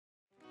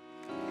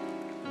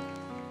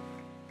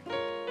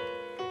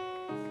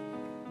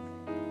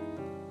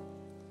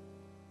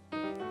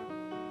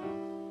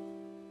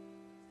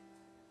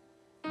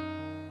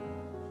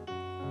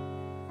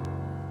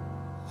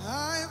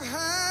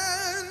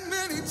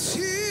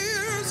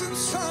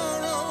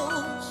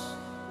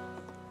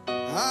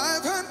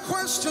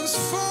questions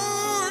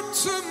for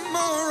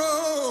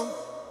tomorrow.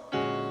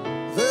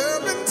 There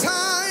have been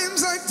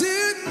times I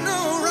didn't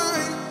know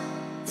right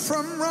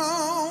from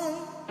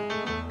wrong,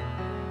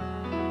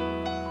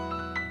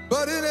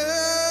 but in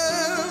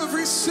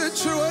every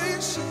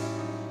situation,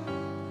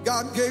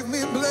 God gave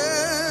me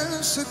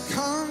blessed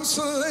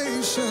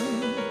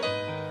consolation.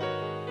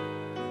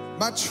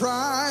 My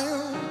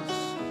trials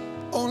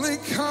only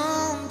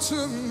come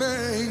to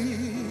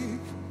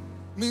make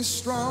me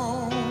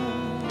strong.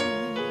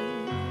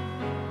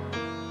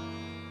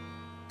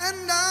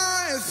 And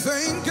I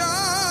thank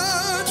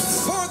God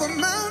for the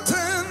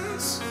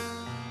mountains.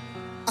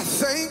 I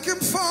thank Him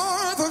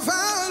for the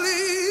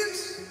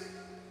valleys.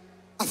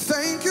 I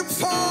thank Him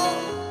for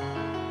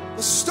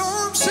the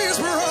storms He's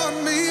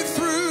brought me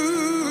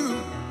through.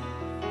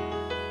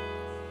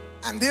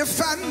 And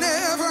if I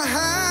never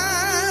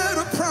had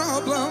a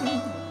problem,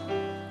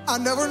 I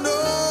never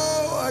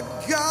know a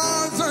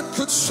God that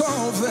could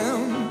solve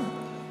them.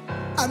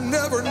 I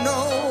never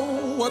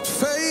know what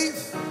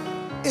faith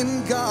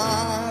in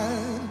God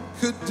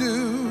could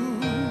do.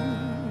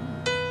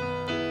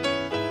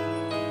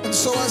 And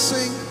so I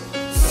sing,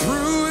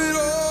 through it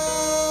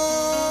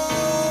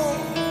all,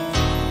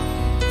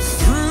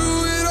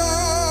 through it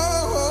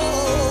all,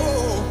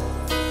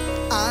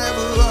 I've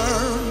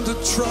learned to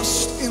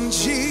trust in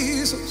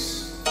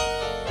Jesus.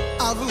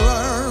 I've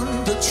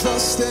learned to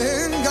trust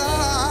in God.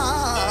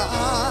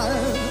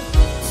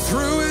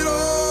 Through it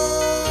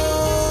all,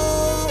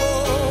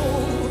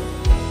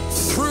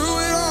 through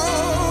it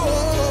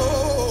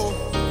all,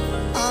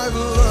 I've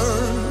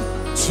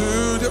learned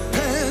to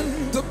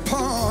depend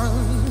upon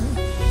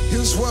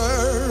His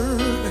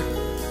word.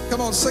 Come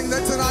on, sing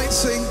that tonight.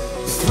 Sing,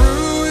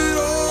 through it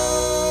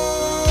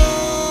all,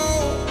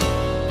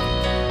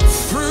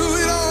 through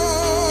it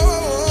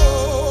all,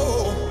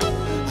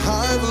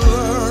 I've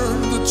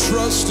learned to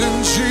trust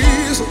in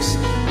Jesus.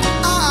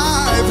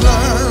 I've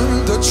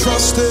learned to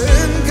trust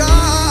in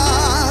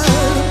God.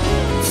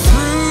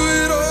 Through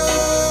it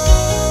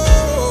all,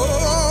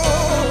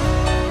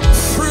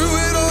 through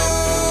it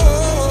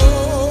all,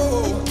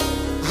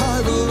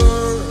 I've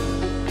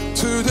learned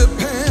to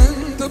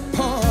depend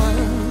upon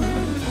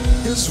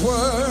His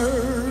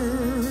word.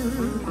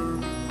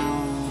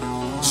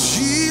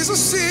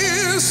 Jesus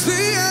is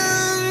the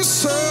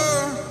answer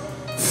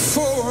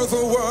for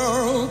the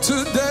world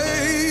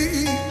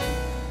today.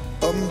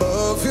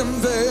 Above Him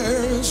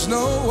there's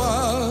no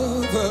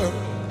other.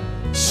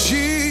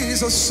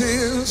 Jesus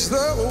is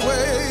the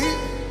way.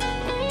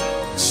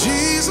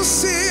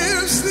 Jesus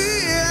is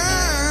the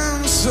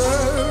answer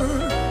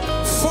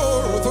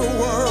for the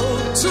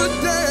world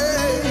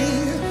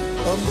today.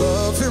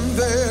 Above Him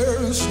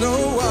there's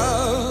no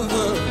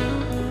other.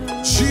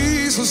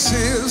 Jesus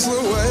is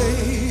the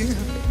way.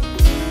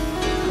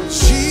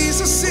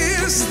 Jesus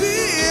is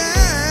the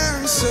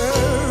answer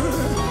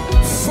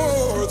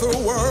for the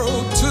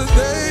world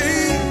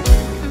today.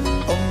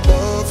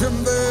 Above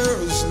Him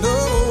there's no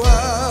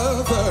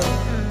other.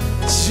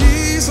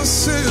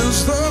 Jesus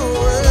is the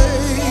way.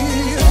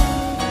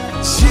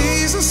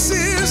 Jesus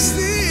is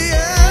the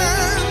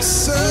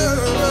answer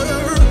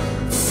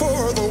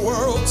for the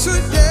world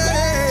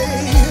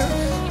today.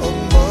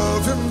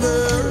 Above Him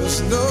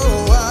there's no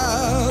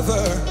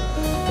other.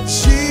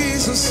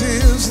 Jesus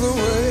is the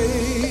way.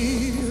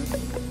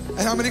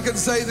 And how many can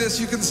say this?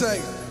 You can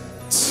say,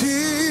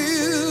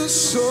 'tis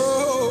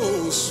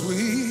so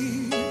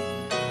sweet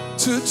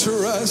to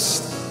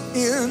trust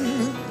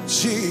in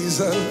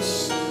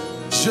Jesus,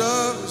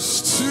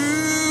 just to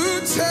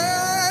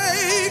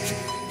take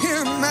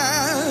Him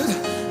at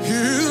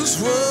His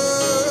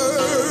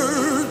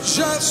word,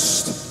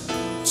 just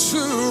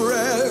to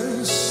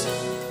rest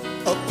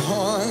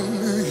upon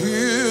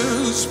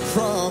His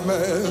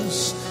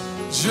promise,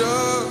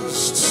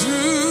 just to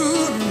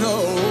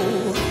know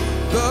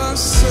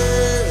thus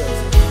saith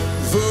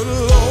the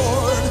Lord.